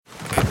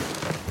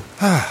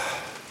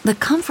The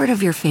comfort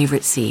of your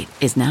favorite seat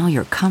is now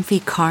your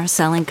comfy car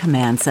selling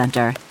command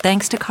center,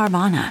 thanks to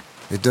Carvana.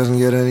 It doesn't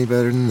get any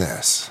better than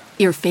this.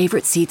 Your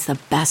favorite seat's the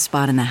best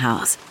spot in the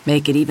house.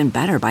 Make it even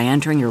better by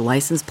entering your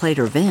license plate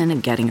or VIN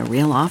and getting a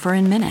real offer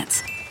in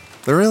minutes.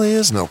 There really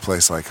is no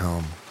place like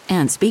home.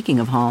 And speaking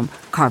of home,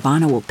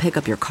 Carvana will pick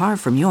up your car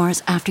from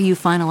yours after you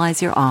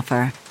finalize your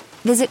offer.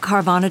 Visit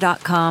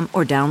Carvana.com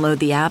or download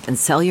the app and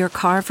sell your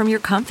car from your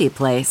comfy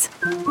place.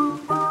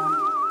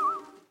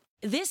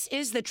 This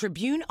is the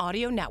Tribune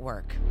Audio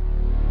Network.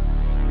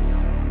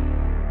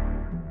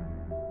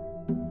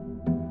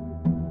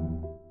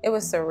 It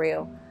was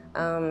surreal.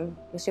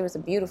 She was a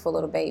beautiful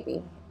little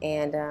baby,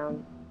 and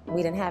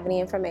we didn't have any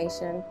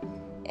information,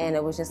 and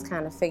it was just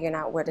kind of figuring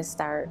out where to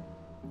start.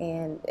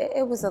 And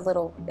it was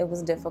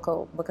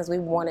difficult because we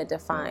wanted to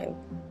find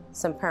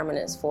some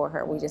permanence for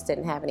her. We just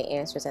didn't have any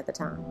answers at the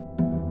time.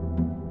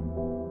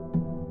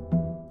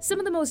 Some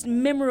of the most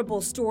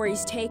memorable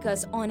stories take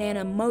us on an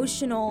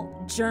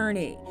emotional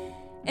journey.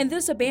 And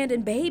this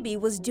abandoned baby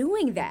was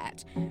doing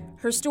that.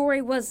 Her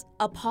story was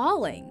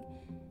appalling,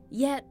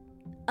 yet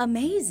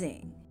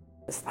amazing.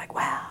 It's like,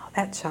 wow,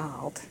 that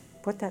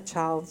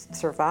child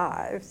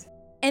survived.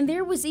 And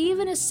there was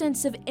even a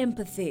sense of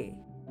empathy.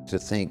 To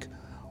think,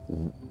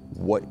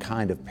 what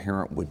kind of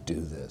parent would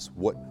do this?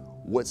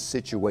 What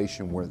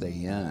situation were they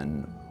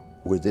in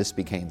where this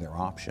became their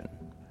option?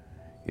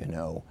 You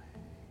know,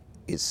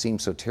 it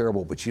seems so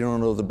terrible, but you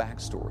don't know the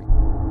backstory.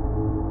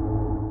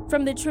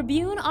 From the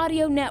Tribune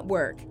Audio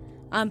Network,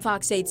 I'm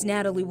Fox 8's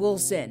Natalie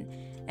Wilson,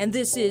 and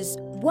this is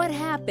What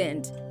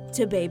Happened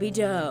to Baby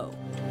Doe.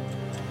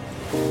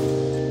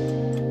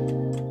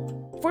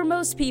 For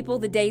most people,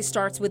 the day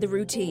starts with a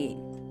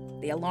routine.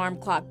 The alarm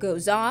clock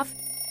goes off.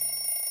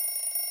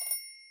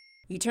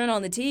 You turn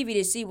on the TV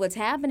to see what's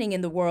happening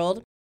in the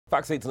world.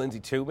 Fox 8's Lindsay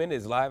Tubman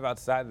is live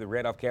outside the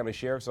Randolph County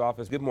Sheriff's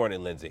Office. Good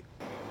morning, Lindsay.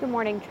 Good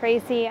morning,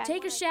 Tracy.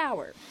 Take a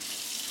shower.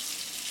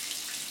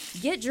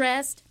 Get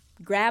dressed,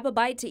 grab a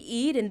bite to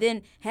eat, and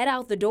then head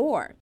out the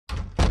door.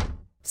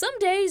 Some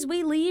days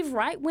we leave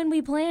right when we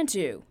plan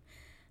to.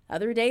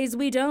 Other days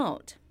we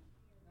don't.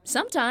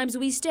 Sometimes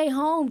we stay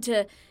home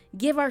to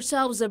give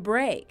ourselves a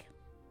break.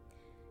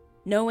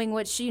 Knowing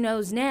what she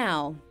knows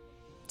now,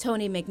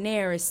 Toni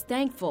McNair is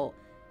thankful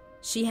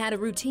she had a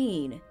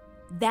routine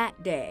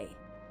that day.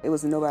 It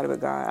was nobody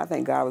but God. I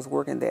think God was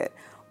working that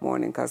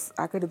morning because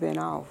I could have been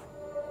off.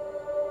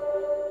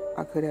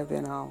 I could have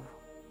been off.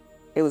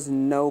 It was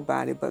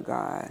nobody but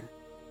God.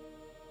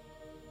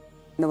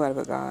 Nobody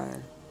but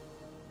God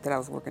that I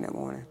was working that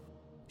morning.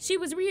 She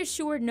was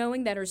reassured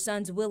knowing that her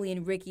sons Willie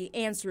and Ricky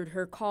answered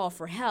her call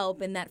for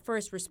help and that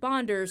first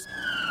responders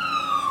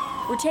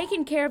were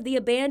taking care of the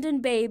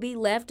abandoned baby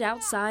left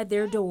outside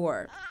their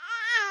door.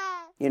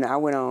 You know, I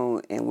went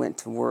on and went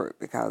to work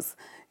because,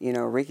 you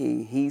know,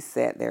 Ricky, he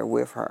sat there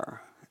with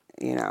her,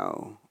 you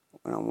know,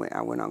 when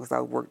I went on because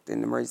I worked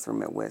in the emergency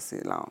room at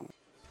Wesley Long.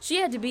 She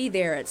had to be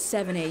there at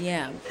 7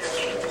 a.m.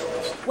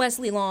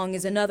 Wesley Long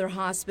is another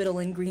hospital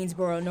in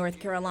Greensboro, North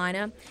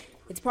Carolina.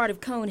 It's part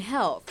of Cone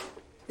Health,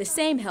 the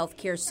same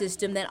healthcare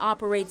system that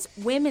operates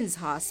Women's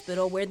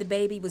Hospital where the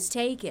baby was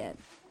taken.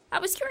 I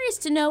was curious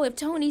to know if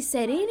Toni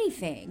said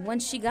anything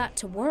once she got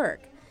to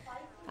work.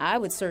 I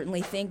would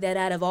certainly think that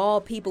out of all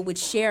people would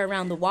share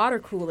around the water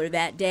cooler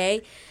that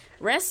day,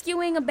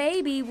 rescuing a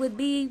baby would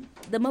be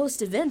the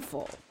most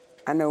eventful.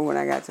 I know when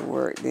I got to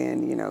work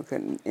then, you know,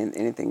 couldn't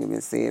anything have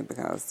been said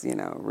because, you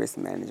know, risk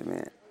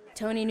management.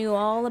 Toni knew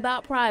all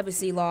about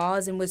privacy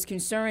laws and was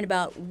concerned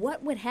about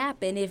what would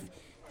happen if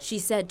she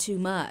said too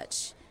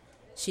much.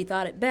 She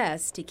thought it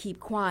best to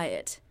keep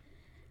quiet.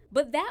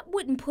 But that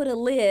wouldn't put a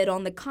lid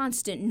on the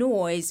constant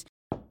noise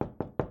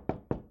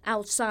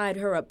outside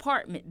her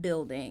apartment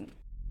building.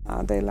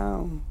 All day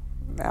long,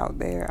 out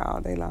there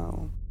all day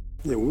long.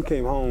 Yeah, when we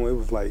came home, it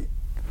was like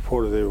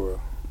reporters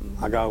everywhere.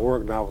 I got to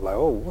work and I was like,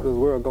 oh, what is the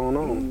world going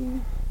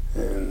on?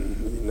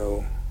 And, you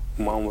know,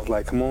 Mom was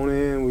like, come on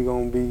in, we're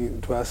going to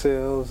be to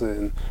ourselves,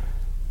 and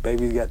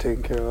babies got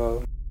taken care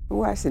of. We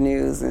watched the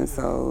news, and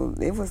so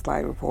it was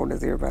like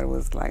reporters, everybody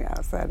was like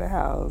outside the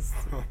house.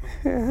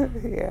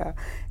 Yeah,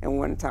 and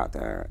wanted to talk to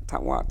her,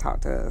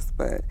 talk to us,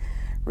 but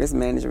risk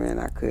management,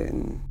 I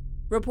couldn't.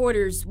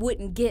 Reporters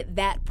wouldn't get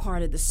that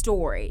part of the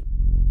story.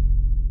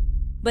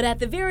 But at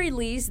the very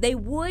least, they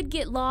would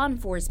get law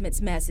enforcement's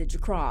message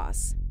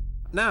across.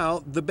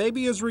 Now, the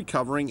baby is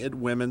recovering at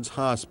Women's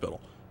Hospital,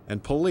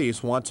 and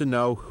police want to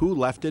know who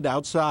left it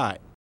outside.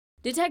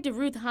 Detective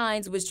Ruth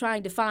Hines was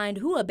trying to find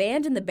who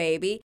abandoned the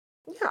baby.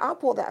 Yeah, I'll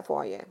pull that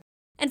for you.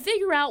 And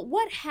figure out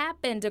what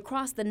happened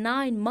across the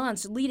 9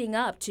 months leading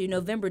up to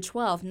November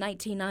 12,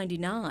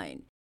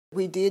 1999.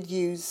 We did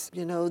use,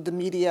 the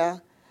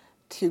media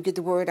to get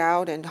the word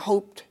out and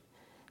hoped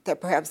that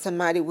perhaps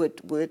somebody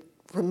would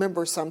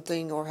remember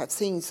something or have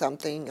seen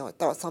something or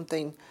thought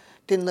something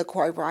didn't look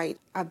quite right.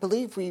 I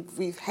believe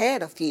we've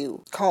had a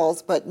few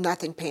calls, but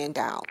nothing panned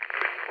out.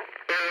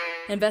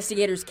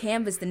 Investigators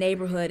canvassed the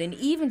neighborhood and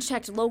even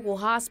checked local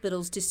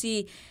hospitals to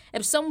see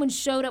if someone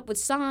showed up with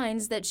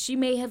signs that she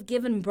may have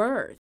given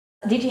birth.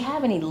 Did you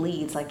have any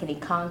leads, like any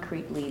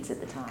concrete leads at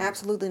the time?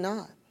 Absolutely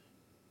not.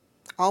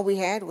 All we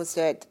had was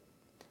that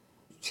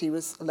she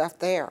was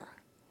left there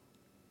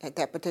at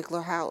that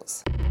particular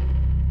house.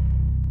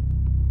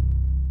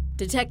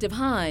 Detective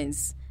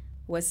Hines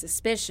was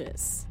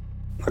suspicious.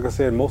 Like I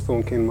said, most of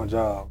them came to my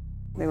job.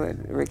 They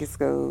went to Ricky's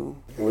school.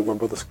 And with my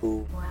brother's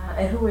school. Wow,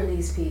 and who were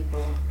these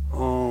people?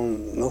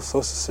 No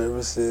social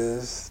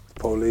services,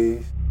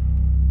 police.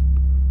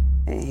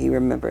 And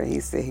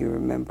he said he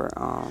remembered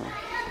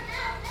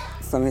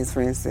some of his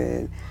friends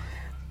said,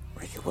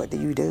 Ricky, what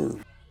do you do?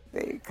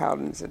 They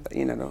called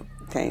him,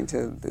 came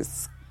to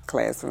this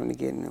classroom to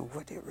get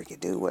what did Ricky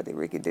do? What did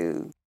Ricky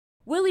do?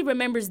 Willie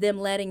remembers them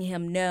letting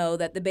him know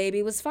that the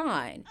baby was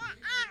fine,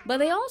 but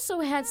they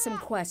also had some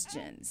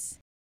questions.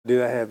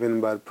 Did I have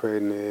anybody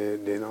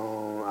pregnant? Did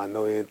I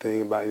know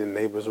anything about any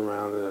neighbors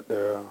around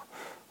there?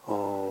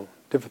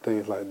 Different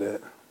things like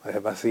that. Like,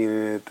 have I seen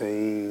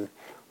anything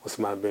with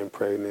somebody being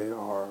pregnant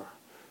or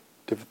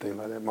different things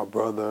like that? My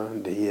brother,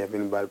 did he have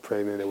anybody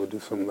pregnant that would do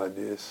something like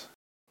this?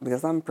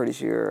 Because I'm pretty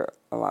sure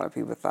a lot of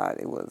people thought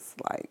it was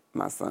like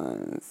my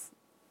son's,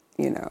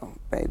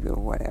 baby or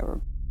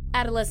whatever.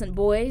 Adolescent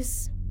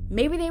boys,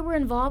 maybe they were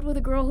involved with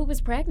a girl who was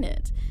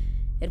pregnant.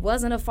 It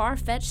wasn't a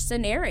far-fetched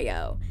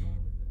scenario.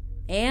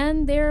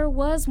 And there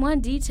was one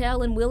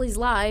detail in Willie's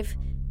life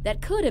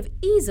that could have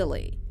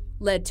easily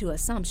led to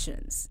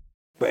assumptions.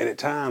 But at the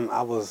time,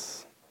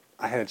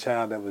 I had a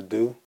child that was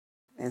due.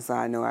 And so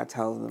I know I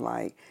told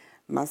them,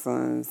 my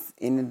sons,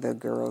 any of the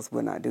girls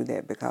would not do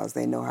that because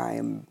they know how I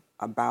am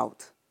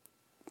about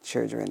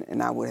children,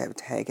 and I would have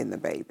taken the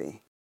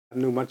baby. I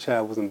knew my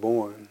child wasn't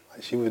born.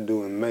 She was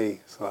due in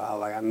May, so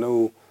I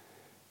know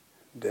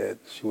that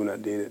she would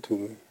not did it to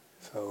me.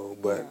 So,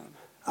 but yeah.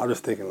 I was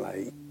just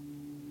thinking,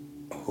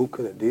 who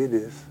could have did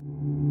this?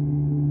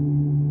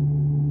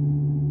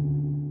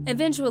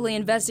 Eventually,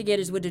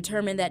 investigators would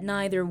determine that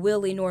neither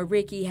Willie nor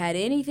Ricky had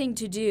anything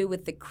to do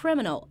with the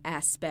criminal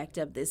aspect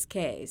of this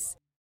case.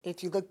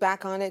 If you look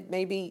back on it,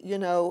 maybe,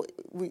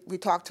 we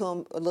talked to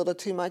him a little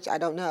too much, I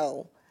don't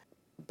know.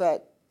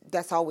 But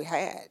that's all we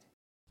had.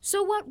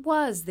 So what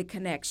was the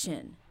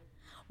connection?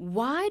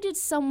 Why did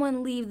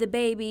someone leave the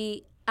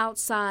baby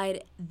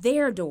outside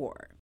their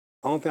door?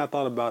 The only thing I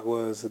thought about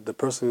was the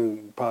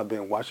person probably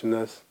been watching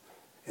us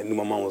and knew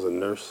my mom was a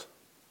nurse.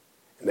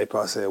 And they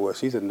probably said, well,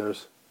 she's a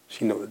nurse.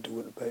 She know what to do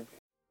with the baby.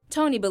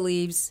 Tony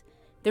believes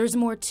there's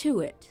more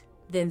to it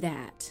than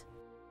that.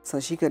 So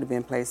she could have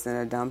been placed in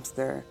a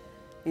dumpster,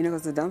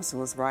 because the dumpster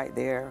was right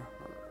there,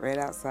 right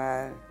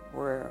outside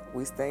where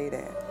we stayed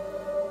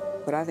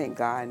at. But I think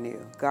God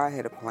knew. God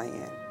had a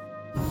plan.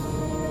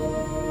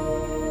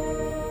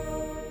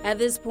 At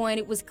this point,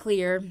 it was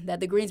clear that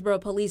the Greensboro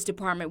Police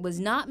Department was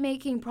not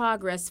making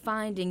progress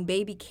finding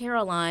baby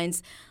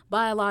Caroline's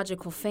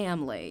biological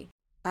family.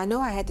 I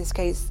know I had this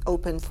case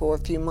open for a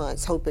few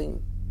months,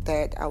 hoping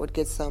that I would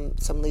get some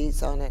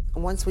leads on it.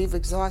 Once we've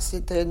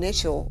exhausted the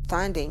initial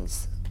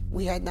findings,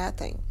 we had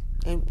nothing.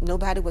 And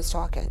nobody was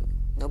talking.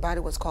 Nobody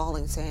was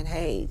calling saying,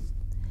 hey,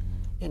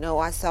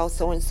 I saw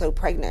so-and-so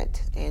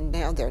pregnant, and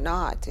now they're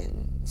not.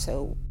 And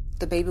so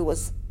the baby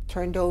was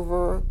turned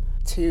over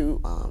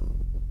to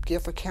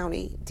Guilford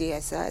County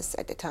DSS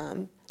at the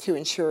time to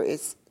ensure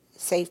its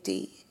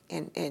safety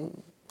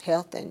and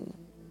health and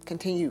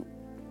continued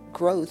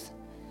growth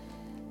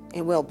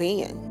and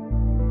well-being.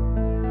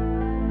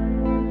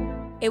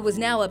 It was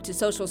now up to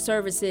social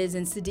services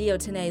and Cedillo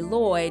Tene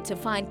Lloyd to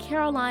find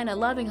Caroline a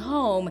loving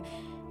home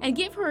and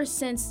give her a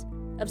sense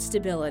of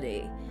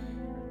stability.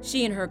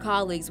 She and her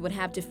colleagues would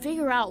have to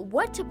figure out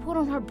what to put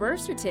on her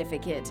birth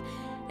certificate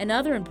and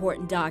other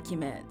important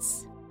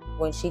documents.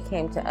 When she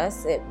came to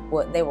us,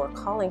 they were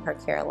calling her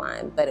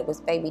Caroline, but it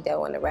was Baby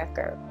Doe on the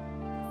record.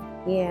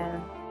 Yeah.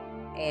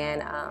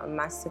 And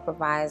my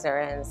supervisor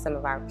and some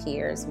of our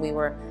peers,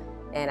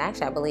 and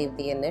actually I believe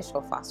the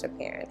initial foster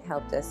parent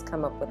helped us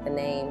come up with the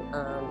name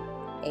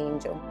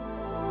Angel.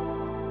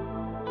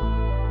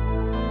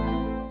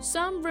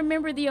 Some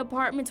remember the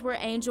apartments where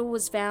Angel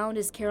was found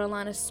as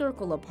Carolina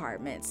Circle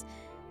Apartments,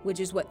 which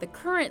is what the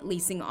current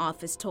leasing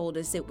office told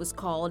us it was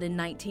called in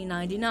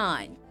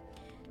 1999.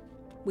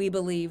 We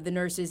believe the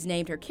nurses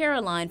named her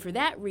Caroline for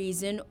that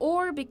reason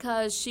or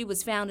because she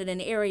was found in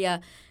an area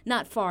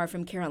not far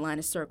from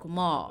Carolina Circle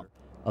Mall.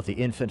 Of the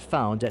infant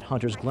found at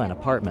Hunter's Glen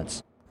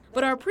Apartments.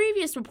 But our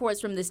previous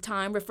reports from this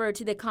time referred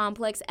to the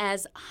complex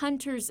as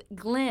Hunter's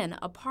Glen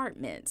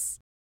Apartments.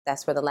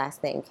 That's where the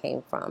last name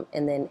came from.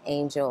 And then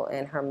Angel,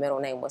 and her middle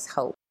name was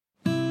Hope.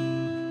 He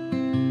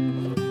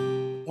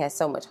had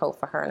so much hope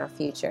for her in her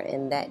future,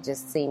 and that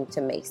just seemed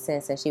to make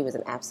sense. And she was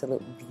an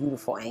absolute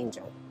beautiful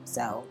angel.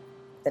 So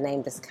the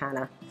name just kind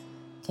of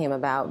came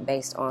about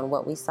based on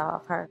what we saw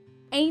of her.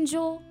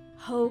 Angel,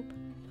 Hope,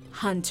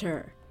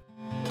 Hunter.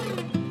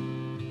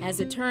 As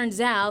it turns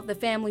out, the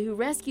family who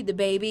rescued the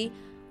baby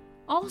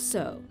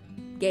also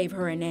gave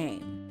her a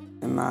name.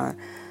 And my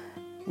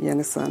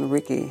youngest son,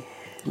 Ricky,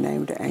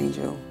 named her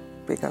Angel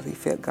because he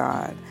felt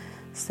God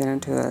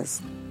sent her to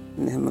us,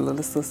 and him a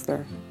little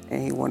sister,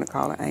 and he wanted to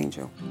call her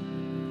Angel.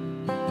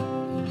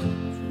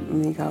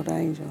 And he called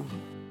Angel.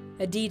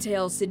 A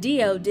detail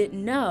Cedillo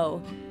didn't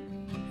know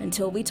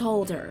until we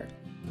told her.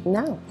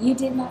 No. You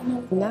did not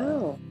know that?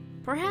 No.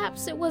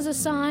 Perhaps it was a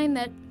sign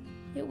that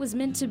it was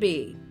meant to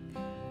be.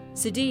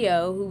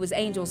 Cedillo, who was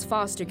Angel's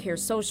foster care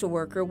social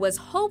worker, was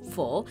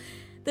hopeful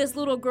this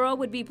little girl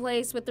would be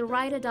placed with the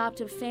right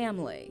adoptive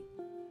family.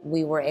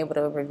 We were able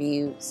to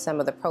review some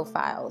of the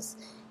profiles,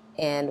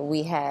 and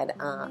we had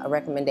a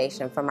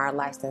recommendation from our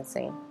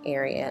licensing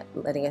area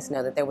letting us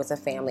know that there was a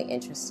family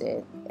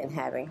interested in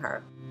having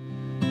her.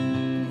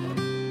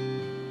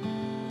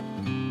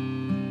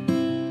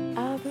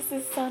 Oh, this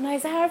is so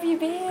nice. How have you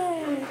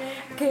been?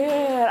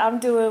 Good. I'm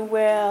doing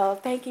well.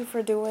 Thank you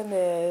for doing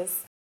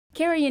this.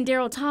 Carrie and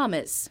Daryl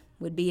Thomas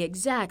would be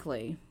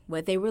exactly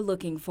what they were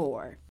looking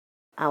for.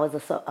 I was a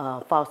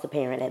foster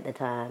parent at the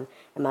time,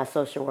 and my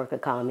social worker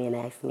called me and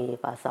asked me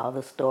if I saw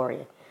the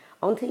story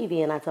on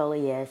TV, and I told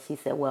her yes. She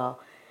said, well,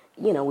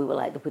 we would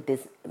like to put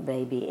this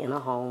baby in a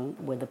home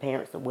where the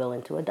parents are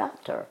willing to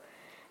adopt her.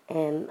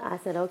 And I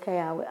said, okay,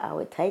 I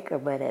would take her,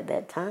 but at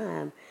that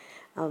time,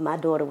 my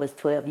daughter was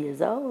 12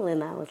 years old,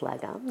 and I was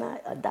like, I'm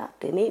not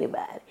adopting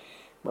anybody.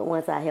 But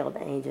once I held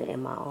Angel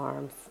in my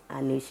arms,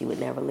 I knew she would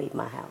never leave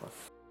my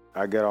house.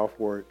 I got off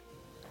work,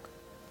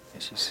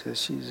 and she said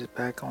she's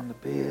back on the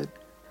bed.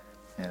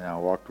 And I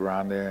walked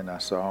around there, and I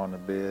saw her on the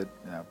bed,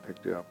 and I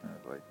picked her up, and it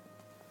was like,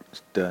 it's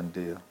a done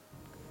deal.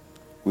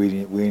 We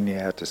didn't even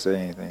have to say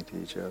anything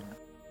to each other.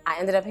 I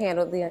ended up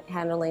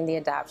handling the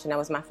adoption. That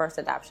was my first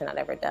adoption I'd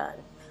ever done.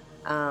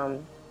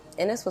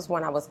 And this was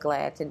one I was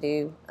glad to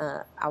do.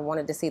 I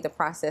wanted to see the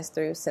process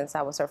through since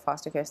I was her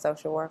foster care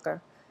social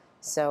worker.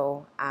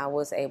 So I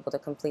was able to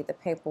complete the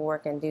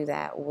paperwork and do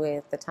that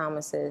with the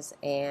Thomases,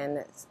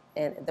 and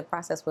the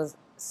process was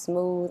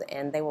smooth,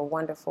 and they were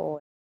wonderful.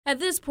 At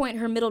this point,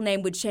 her middle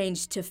name would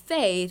change to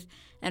Faith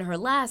and her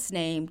last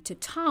name to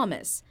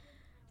Thomas.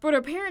 But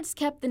her parents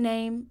kept the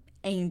name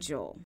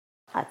Angel.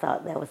 I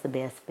thought that was the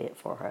best fit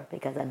for her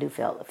because I do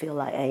feel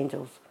like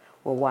angels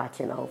were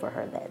watching over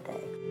her that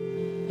day.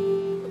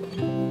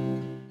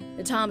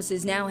 The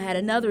Thomases now had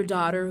another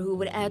daughter who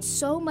would add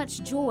so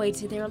much joy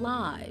to their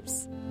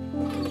lives.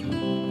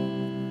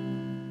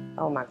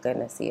 Oh my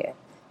goodness, yeah.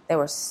 They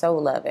were so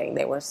loving.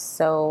 They were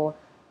so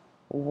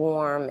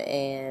warm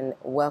and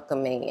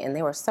welcoming, and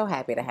they were so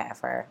happy to have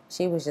her.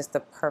 She was just the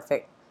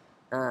perfect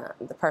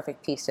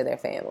piece to their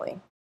family.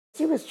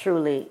 She was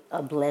truly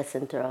a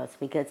blessing to us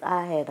because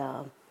I had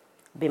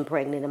been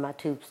pregnant in my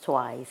tubes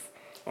twice,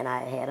 and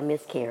I had a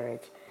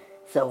miscarriage.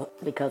 So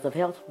because of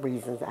health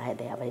reasons, I had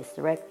to have a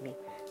hysterectomy.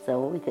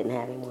 So we couldn't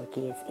have any more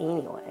kids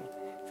anyway.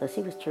 So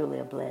she was truly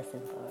a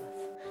blessing for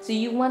us. So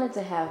you wanted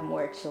to have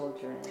more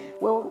children?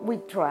 Well, we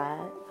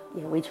tried.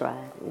 Yeah, we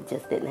tried. It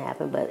just didn't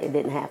happen, but it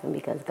didn't happen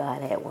because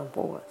God had one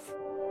for us.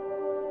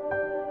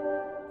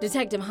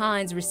 Detective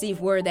Hines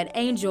received word that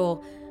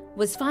Angel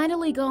was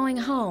finally going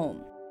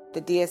home.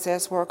 The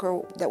DSS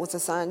worker that was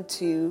assigned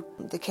to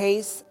the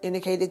case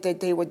indicated that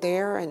they were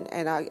there, and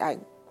I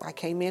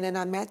came in and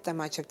I met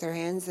them. I shook their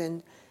hands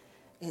and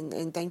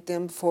thanked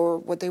them for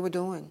what they were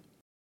doing.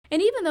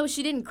 And even though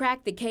she didn't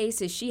crack the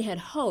case as she had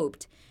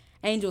hoped,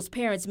 Angel's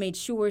parents made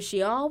sure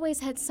she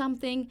always had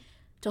something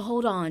to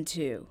hold on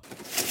to.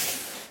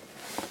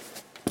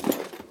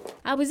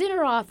 I was in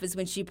her office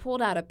when she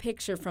pulled out a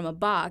picture from a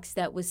box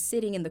that was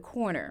sitting in the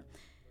corner.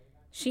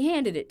 She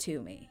handed it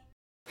to me.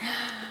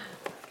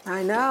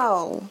 I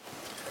know.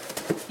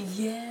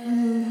 Yes.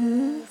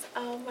 Mm-hmm.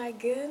 Oh my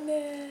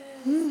goodness.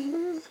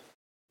 Mm-hmm.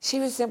 She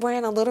was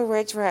wearing a little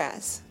red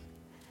dress,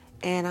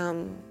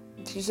 and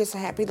she's just a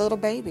happy little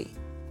baby.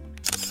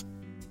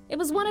 It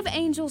was one of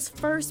Angel's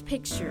first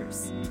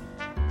pictures.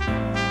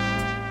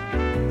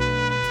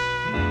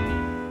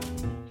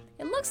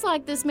 It looks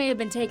like this may have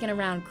been taken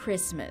around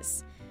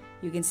Christmas.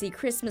 You can see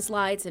Christmas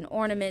lights and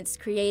ornaments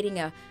creating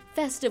a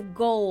festive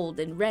gold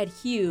and red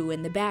hue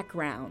in the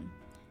background.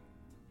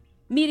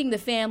 Meeting the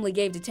family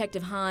gave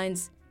Detective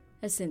Hines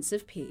a sense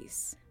of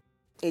peace.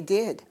 It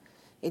did.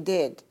 It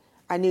did.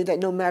 I knew that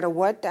no matter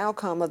what the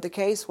outcome of the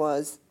case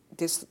was,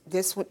 this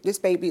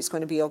baby is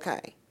going to be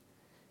okay.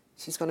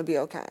 She's going to be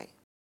okay.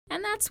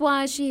 And that's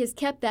why she has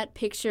kept that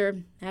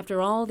picture after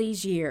all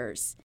these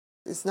years.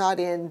 It's not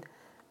in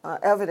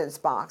evidence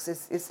box.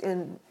 It's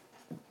in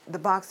the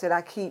box that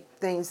I keep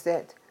things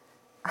that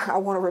I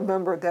want to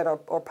remember that are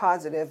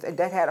positive and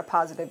that had a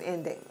positive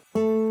ending.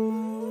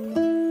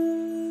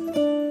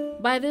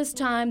 By this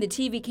time, the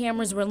TV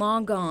cameras were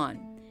long gone,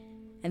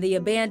 and the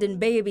abandoned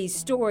baby's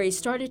story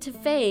started to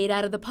fade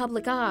out of the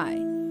public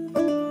eye.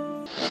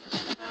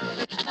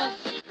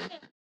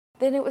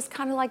 Then it was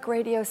kind of like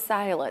radio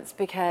silence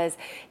because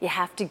you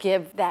have to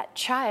give that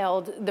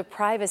child the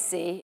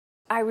privacy.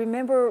 I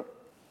remember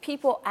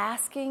people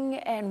asking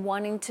and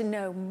wanting to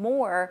know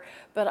more,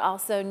 but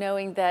also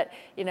knowing that,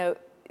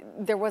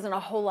 there wasn't a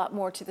whole lot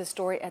more to the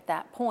story at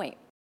that point.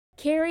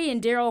 Carrie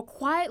and Daryl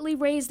quietly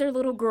raised their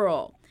little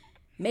girl,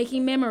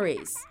 making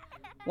memories,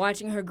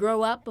 watching her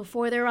grow up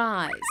before their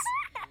eyes.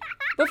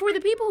 But for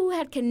the people who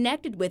had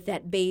connected with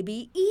that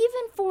baby,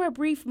 even for a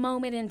brief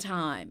moment in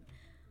time,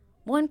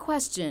 one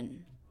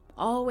question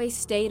always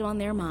stayed on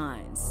their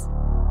minds.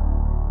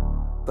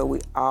 But we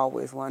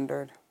always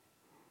wondered.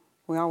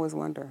 We always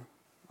wonder.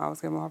 I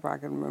always get my heart. I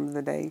can remember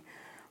the day,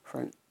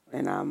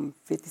 and I'm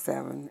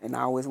 57, and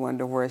I always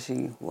wonder where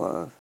she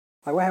was.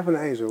 Like, what happened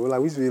to Angel? Like,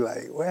 we used to be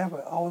like, what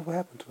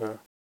happened to her?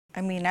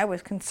 I mean, I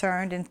was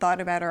concerned and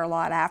thought about her a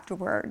lot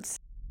afterwards.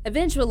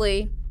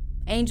 Eventually,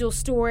 Angel's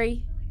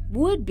story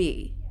would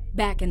be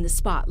back in the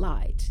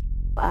spotlight.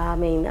 I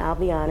mean, I'll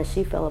be honest,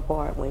 she fell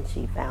apart when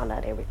she found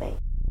out everything.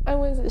 I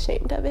was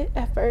ashamed of it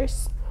at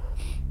first,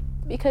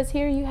 because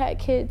here you had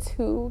kids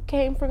who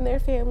came from their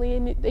family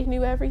and they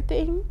knew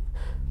everything,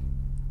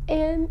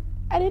 and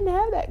I didn't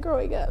have that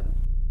growing up.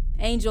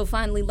 Angel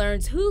finally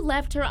learns who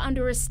left her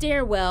under a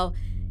stairwell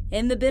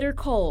in the bitter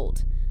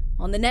cold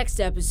on the next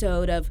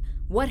episode of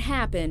What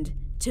Happened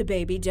to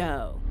Baby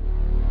Doe.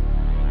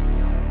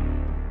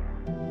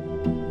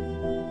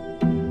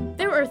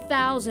 There are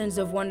thousands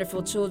of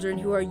wonderful children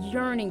who are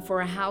yearning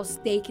for a house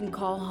they can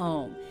call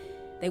home.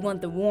 They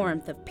want the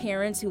warmth of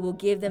parents who will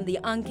give them the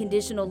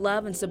unconditional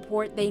love and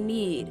support they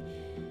need.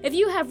 If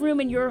you have room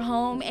in your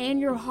home and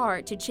your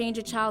heart to change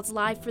a child's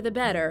life for the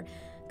better,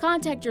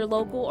 contact your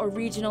local or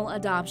regional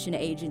adoption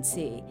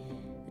agency.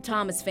 The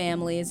Thomas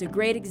family is a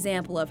great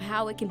example of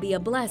how it can be a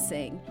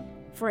blessing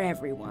for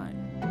everyone.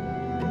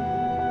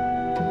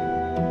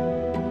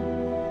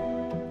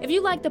 If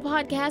you like the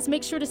podcast,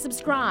 make sure to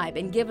subscribe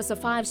and give us a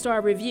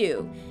 5-star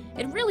review.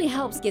 It really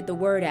helps get the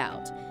word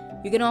out.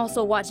 You can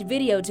also watch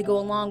video to go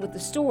along with the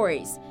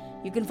stories.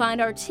 You can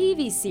find our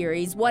TV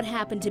series, What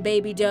Happened to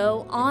Baby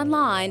Doe,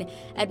 online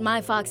at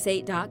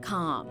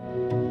myfox8.com.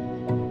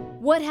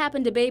 What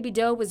Happened to Baby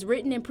Doe was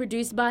written and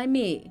produced by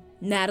me,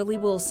 Natalie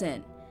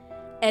Wilson.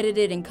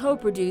 Edited and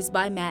co-produced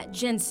by Matt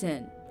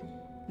Jensen.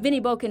 Vinny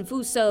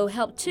Bokenfuso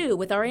helped too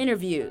with our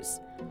interviews.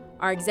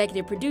 Our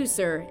executive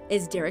producer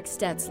is Derek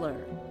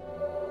Stetzler.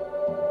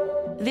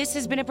 This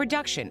has been a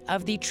production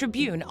of the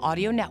Tribune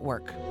Audio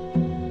Network.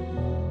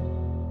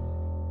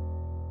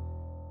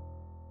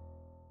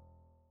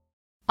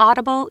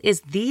 Audible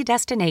is the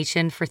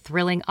destination for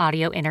thrilling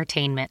audio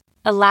entertainment.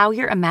 Allow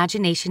your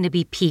imagination to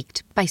be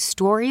piqued by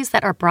stories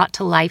that are brought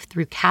to life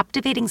through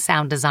captivating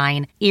sound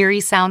design, eerie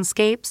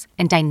soundscapes,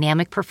 and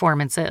dynamic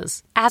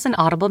performances. As an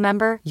Audible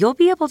member, you'll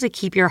be able to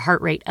keep your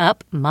heart rate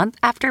up month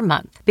after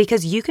month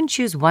because you can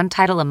choose one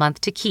title a month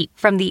to keep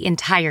from the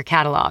entire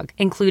catalog,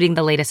 including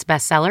the latest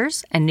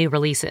bestsellers and new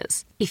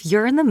releases. If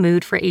you're in the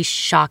mood for a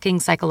shocking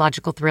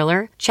psychological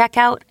thriller, check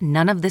out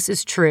None of This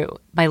Is True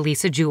by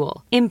Lisa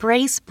Jewell.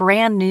 Embrace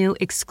brand new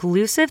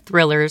exclusive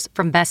thrillers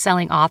from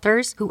best-selling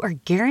authors who are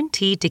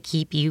guaranteed to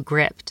keep you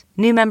gripped.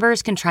 New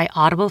members can try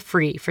Audible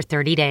free for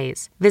 30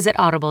 days. Visit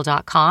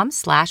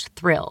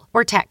audible.com/thrill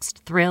or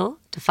text thrill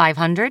to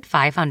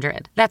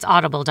 500-500. That's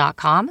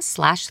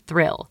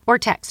audible.com/thrill or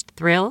text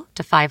thrill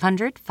to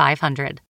 500-500.